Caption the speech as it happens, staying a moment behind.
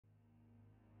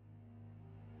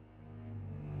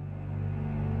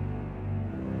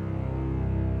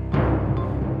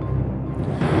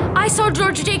saw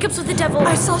Georgia Jacobs with the devil.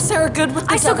 I saw Sarah Good with the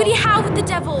devil. I saw Goody Howe with the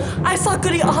devil. I saw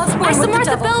Goody Osborne I saw with the Martha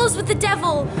devil. Bellows with the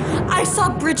devil. I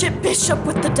saw Bridget Bishop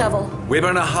with the devil. We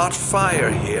burn a hot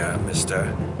fire here,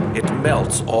 mister. It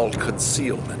melts all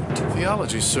concealment.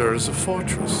 Theology, sir, is a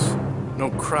fortress. No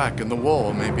crack in the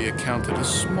wall may be accounted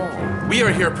as small. We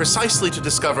are here precisely to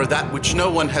discover that which no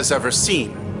one has ever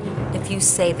seen. If you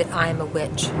say that I am a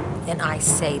witch, then I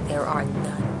say there are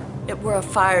none. It were a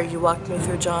fire you walked me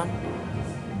through, John.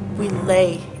 We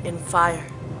lay in fire.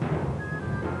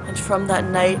 And from that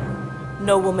night,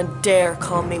 no woman dare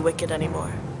call me wicked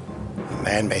anymore. A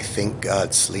man may think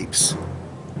God sleeps,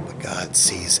 but God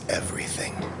sees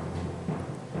everything.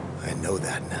 I know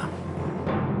that now.